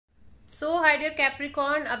So, hi dear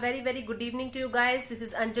Capricorn, a very good evening to you guys. This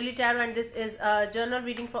is Anjali Tarot and this is a general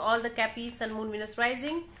reading for all the Cappies, Sun, Moon, Venus,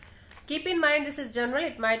 Rising. Keep in mind this is general,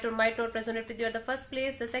 it might or might not resonate with you at the first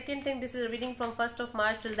place. The second thing, this is a reading from 1st of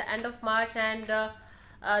March till the end of March, and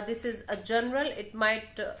this is a general. It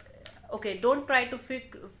might, okay, don't try to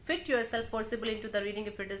fit yourself forcibly into the reading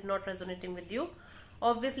if it is not resonating with you.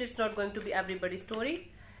 Obviously, it's not going to be everybody's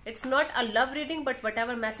story. It's not a love reading, but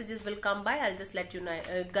whatever messages will come by, I'll just let you know,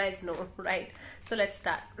 guys know, right? So let's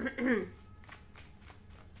start.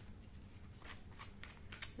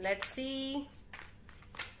 Let's see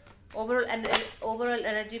overall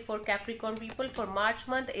energy for Capricorn people for March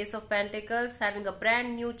month. Ace of Pentacles, having a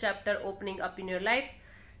brand new chapter opening up in your life,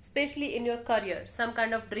 especially in your career. Some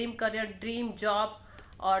kind of dream career, dream job,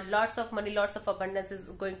 or lots of money, lots of abundance is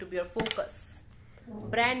going to be your focus.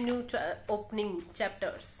 Brand new opening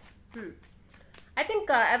chapters. I think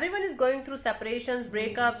everyone is going through separations,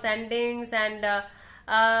 breakups, endings, and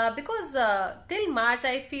because till March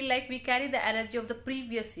I feel like we carry the energy of the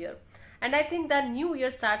previous year, and I think the new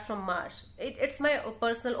year starts from March. It's my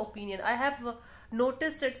personal opinion. I have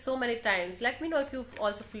noticed it so many times. Let me know if you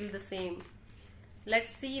also feel the same.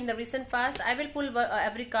 Let's see in the recent past. I will pull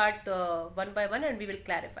every card one by one and we will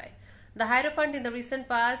clarify. The Hierophant in the recent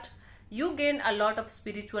past, you gained a lot of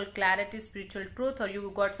spiritual clarity, spiritual truth, or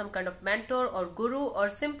you got some kind of mentor or guru, or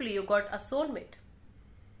simply you got a soulmate.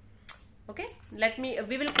 Okay,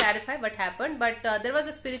 we will clarify what happened, but there was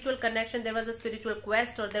a spiritual connection, there was a spiritual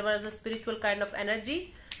quest, or there was a spiritual kind of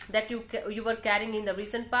energy that you were carrying in the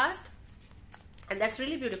recent past, and that's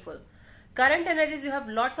really beautiful. Current energies, you have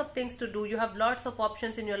lots of things to do, you have lots of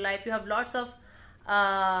options in your life, you have lots of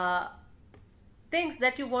things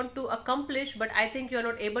that you want to accomplish, but I think you're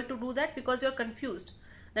not able to do that because you're confused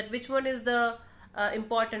that which one is the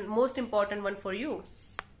most important one for you.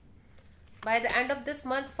 By the end of this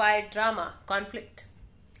month, fight, drama, conflict.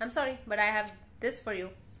 I'm sorry, but I have this for you.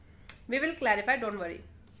 We will clarify, don't worry.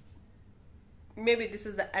 Maybe this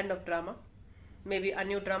is the end of drama. Maybe a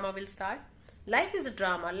new drama will start. Life is a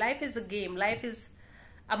drama, life is a game, life is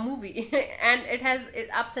a movie and it has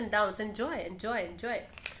ups and downs. Enjoy.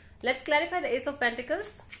 Let's clarify the Ace of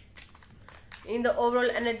Pentacles in the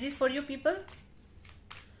overall energies for you people.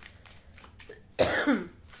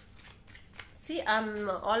 See, I'm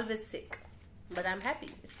always sick, but I'm happy.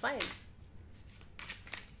 It's fine.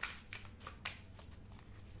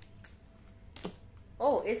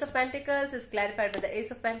 Oh, Ace of Pentacles is clarified with the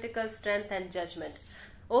Ace of Pentacles, Strength and Judgment.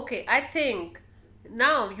 Okay, I think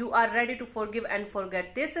now you are ready to forgive and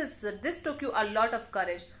forget. This took you a lot of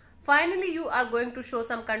courage. Finally, you are going to show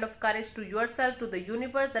some kind of courage to yourself, to the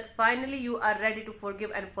universe, that finally you are ready to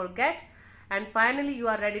forgive and forget, and finally you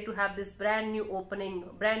are ready to have this brand new opening,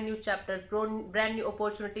 brand new chapters, brand new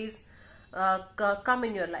opportunities come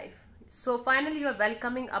in your life. So finally you are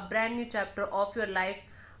welcoming a brand new chapter of your life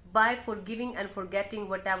by forgiving and forgetting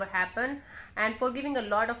whatever happened, and forgiving a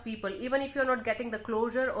lot of people. Even if you're not getting the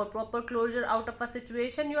closure or proper closure out of a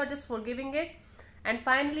situation, you are just forgiving it, and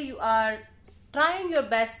finally you are trying your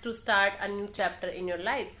best to start a new chapter in your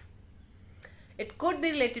life. It could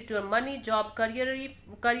be related to your money, job, career,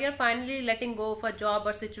 finally letting go of a job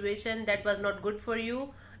or situation that was not good for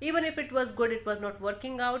you. Even if it was good, it was not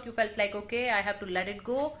working out. You felt like, okay, I have to let it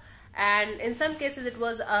go. And in some cases, it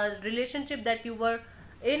was a relationship that you were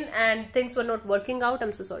in and things were not working out.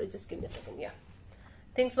 I'm so sorry, just give me a second. Yeah,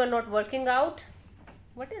 things were not working out.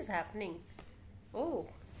 What is happening? Oh,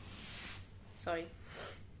 sorry.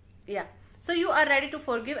 Yeah. So you are ready to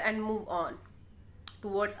forgive and move on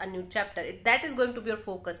towards a new chapter. That is going to be your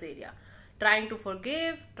focus area. Trying to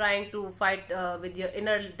forgive, trying to fight with your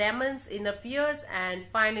inner demons, inner fears, and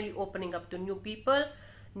finally opening up to new people,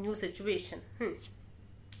 new situation.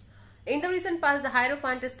 In the recent past, the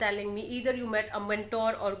Hierophant is telling me either you met a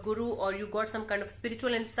mentor or guru, or you got some kind of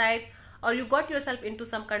spiritual insight, or you got yourself into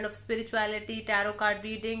some kind of spirituality, tarot card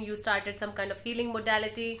reading, you started some kind of healing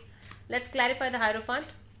modality. Let's clarify the Hierophant.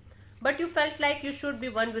 But you felt like you should be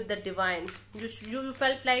one with the divine. You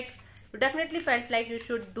definitely felt like you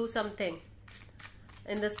should do something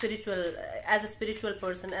in the spiritual, as a spiritual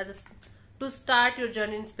person, to start your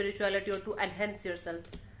journey in spirituality or to enhance yourself.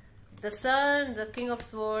 The Sun, the King of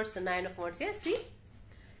Swords, the Nine of Wands. Yes, see,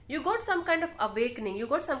 you got some kind of awakening, you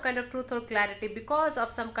got some kind of truth or clarity because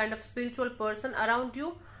of some kind of spiritual person around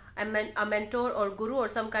you, a mentor or guru or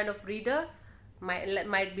some kind of reader.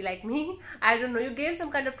 Might be like me, I don't know. You gave some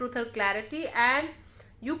kind of truth or clarity and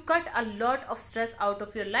you cut a lot of stress out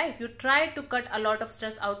of your life. You tried to cut a lot of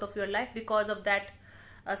stress out of your life because of that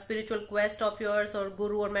spiritual quest of yours, or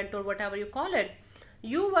guru or mentor, whatever you call it.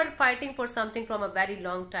 You were fighting for something from a very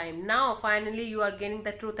long time. Now finally you are gaining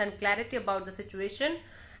the truth and clarity about the situation,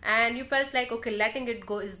 and you felt like, okay, letting it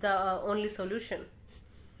go is the only solution.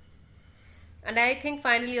 And I think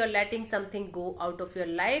finally you're letting something go out of your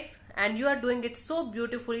life, and you are doing it so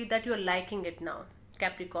beautifully that you're liking it now,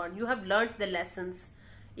 Capricorn. You have learned the lessons.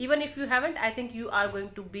 Even if you haven't, I think you are going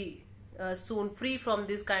to be soon free from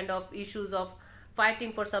this kind of issues of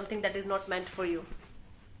fighting for something that is not meant for you.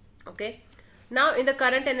 Okay. Now in the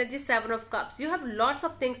current energy, 7 of Cups, you have lots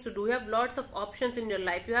of things to do. You have lots of options in your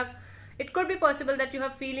life. It could be possible that you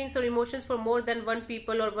have feelings or emotions for more than one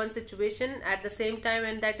people or one situation at the same time,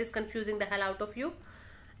 and that is confusing the hell out of you.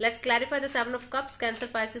 Let's clarify the 7 of Cups, Cancer,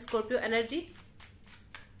 Pisces, Scorpio energy.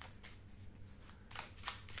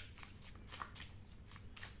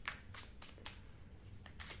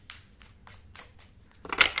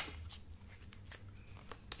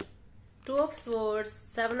 Two of Swords,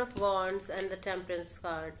 7 of Wands, and the Temperance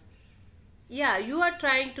card. Yeah, you are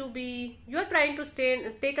trying to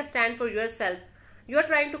take a stand for yourself. You are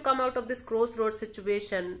trying to come out of this crossroads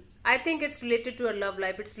situation. I think it's related to your love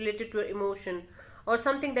life, it's related to your emotion, or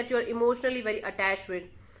something that you are emotionally very attached with.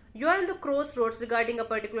 You are in the crossroads regarding a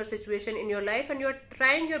particular situation in your life, and you are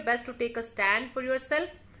trying your best to take a stand for yourself,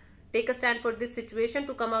 take a stand for this situation,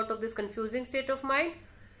 to come out of this confusing state of mind.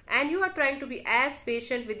 And you are trying to be as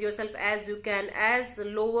patient with yourself as you can, as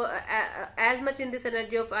much in this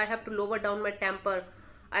energy of I have to lower down my temper,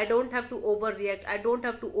 I don't have to overreact, I don't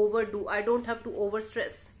have to overdo, I don't have to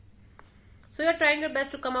overstress. So you are trying your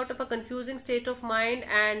best to come out of a confusing state of mind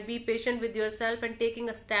and be patient with yourself and taking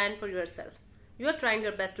a stand for yourself. You are trying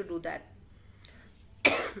your best to do that.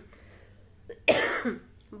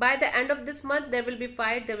 By the end of this month, there will be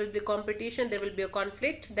fight, there will be competition, there will be a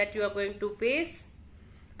conflict that you are going to face.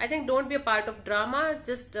 I think don't be a part of drama.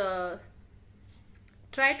 Just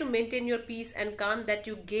try to maintain your peace and calm that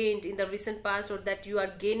you gained in the recent past, or that you are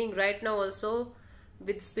gaining right now also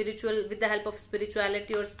with the help of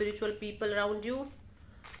spirituality or spiritual people around you.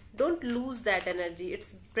 Don't lose that energy.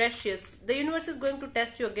 It's precious. The universe is going to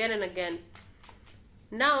test you again and again.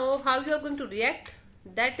 Now, how you are going to react,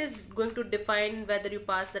 that is going to define whether you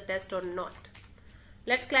pass the test or not.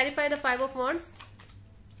 Let's clarify the 5 of Wands.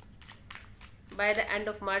 By the end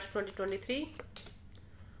of March 2023,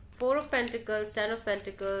 4 of Pentacles, 10 of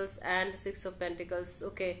Pentacles, and 6 of Pentacles.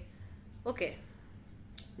 Okay,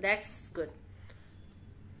 that's good.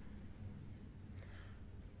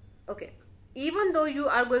 Okay, even though you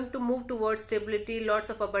are going to move towards stability, lots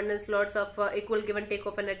of abundance, lots of equal give and take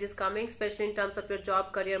of energies coming, especially in terms of your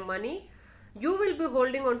job, career, money, you will be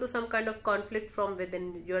holding on to some kind of conflict from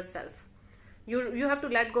within yourself. You have to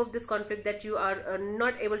let go of this conflict that you are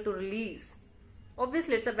not able to release.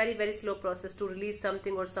 Obviously, it's a very, very slow process to release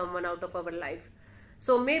something or someone out of our life.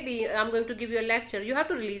 So maybe I'm going to give you a lecture. You have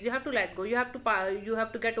to release, you have to let go, you have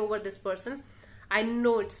to get over this person. I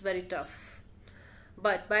know it's very tough.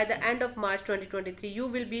 But by the end of March 2023, you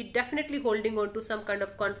will be definitely holding on to some kind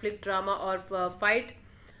of conflict, drama, or fight.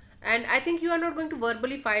 And I think you are not going to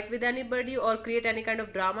verbally fight with anybody or create any kind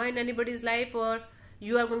of drama in anybody's life, or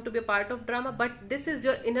you are going to be a part of drama. But this is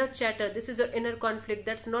your inner chatter, this is your inner conflict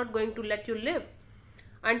that's not going to let you live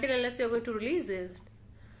until unless you're going to release it.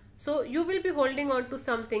 So you will be holding on to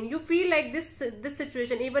something. You feel like this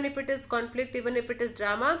situation, even if it is conflict, even if it is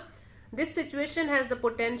drama, this situation has the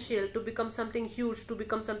potential to become something huge, to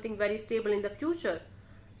become something very stable in the future.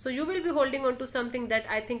 So you will be holding on to something that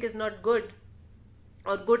I think is not good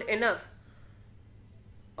or good enough,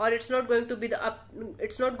 or it's not going to be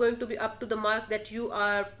up to the mark that you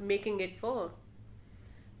are making it for.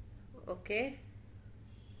 Okay,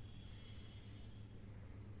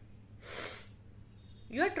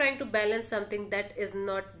 you are trying to balance something that is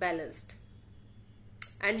not balanced,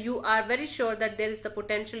 and you are very sure that there is the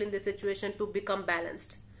potential in this situation to become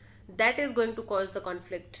balanced. That is going to cause the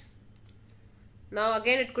conflict. Now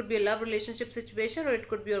again, it could be a love relationship situation, or it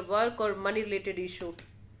could be your work or money related issue,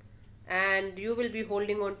 and you will be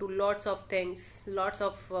holding on to lots of things, lots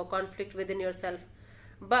of conflict within yourself.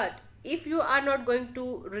 But if you are not going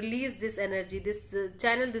to release this energy,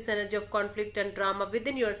 channel this energy of conflict and drama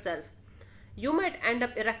within yourself, you might end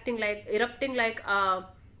up erupting like a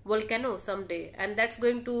volcano someday, and that's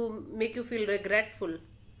going to make you feel regretful.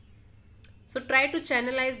 So try to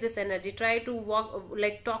channelize this energy, try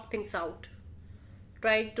to talk things out,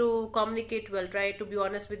 try to communicate well, try to be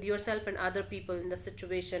honest with yourself and other people in the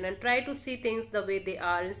situation, and try to see things the way they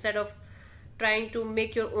are, instead of trying to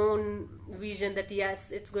make your own vision that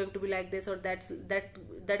yes, it's going to be like this, or that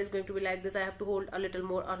is going to be like this, I have to hold a little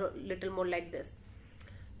more or a little more like this.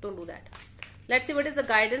 Don't do that. Let's see what is the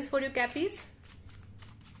guidance for you, Cappies.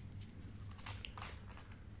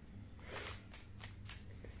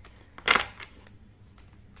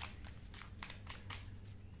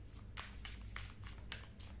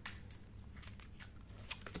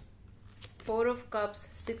 Four of Cups,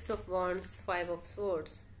 Six of Wands, Five of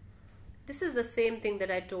Swords. This is the same thing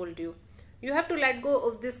that I told you. You have to let go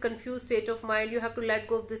of this confused state of mind. You have to let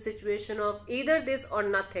go of this situation of either this or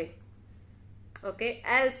nothing. Okay,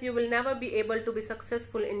 else you will never be able to be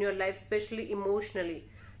successful in your life, especially emotionally.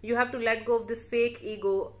 You have to let go of this fake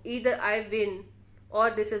ego. Either I win or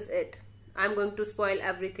this is it. I'm going to spoil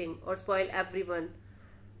everything or spoil everyone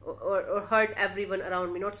or hurt everyone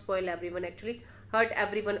around me. Not spoil everyone, actually hurt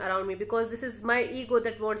everyone around me, because this is my ego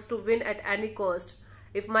that wants to win at any cost.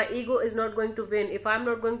 If my ego is not going to win, if I'm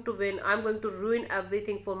not going to win, I'm going to ruin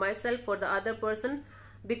everything for myself, for the other person,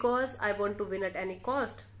 because I want to win at any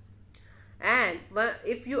cost. And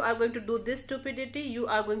if you are going to do this stupidity, you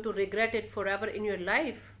are going to regret it forever in your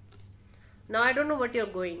life. Now I don't know what you're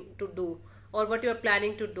going to do or what you're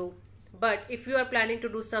planning to do, but if you are planning to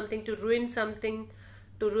do something to ruin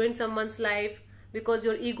someone's life, because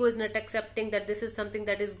your ego is not accepting that this is something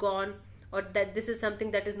that is gone, or that this is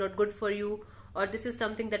something that is not good for you, or this is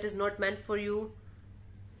something that is not meant for you,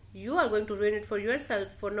 you are going to ruin it for yourself,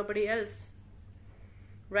 for nobody else.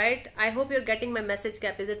 Right? I hope you're getting my message,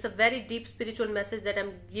 Capis. It's a very deep spiritual message that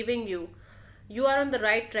I'm giving you. You are on the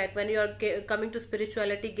right track when you are coming to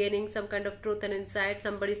spirituality, gaining some kind of truth and insight.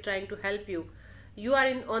 Somebody's trying to help you. You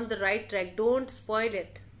are on the right track. Don't spoil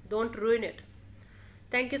it. Don't ruin it.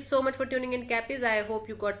 Thank you so much for tuning in, Cappies. I hope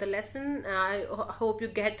you got the lesson. I hope you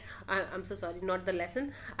get, I'm so sorry, not the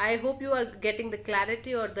lesson. I hope you are getting the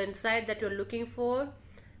clarity or the insight that you're looking for.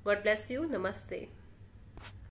 God bless you. Namaste.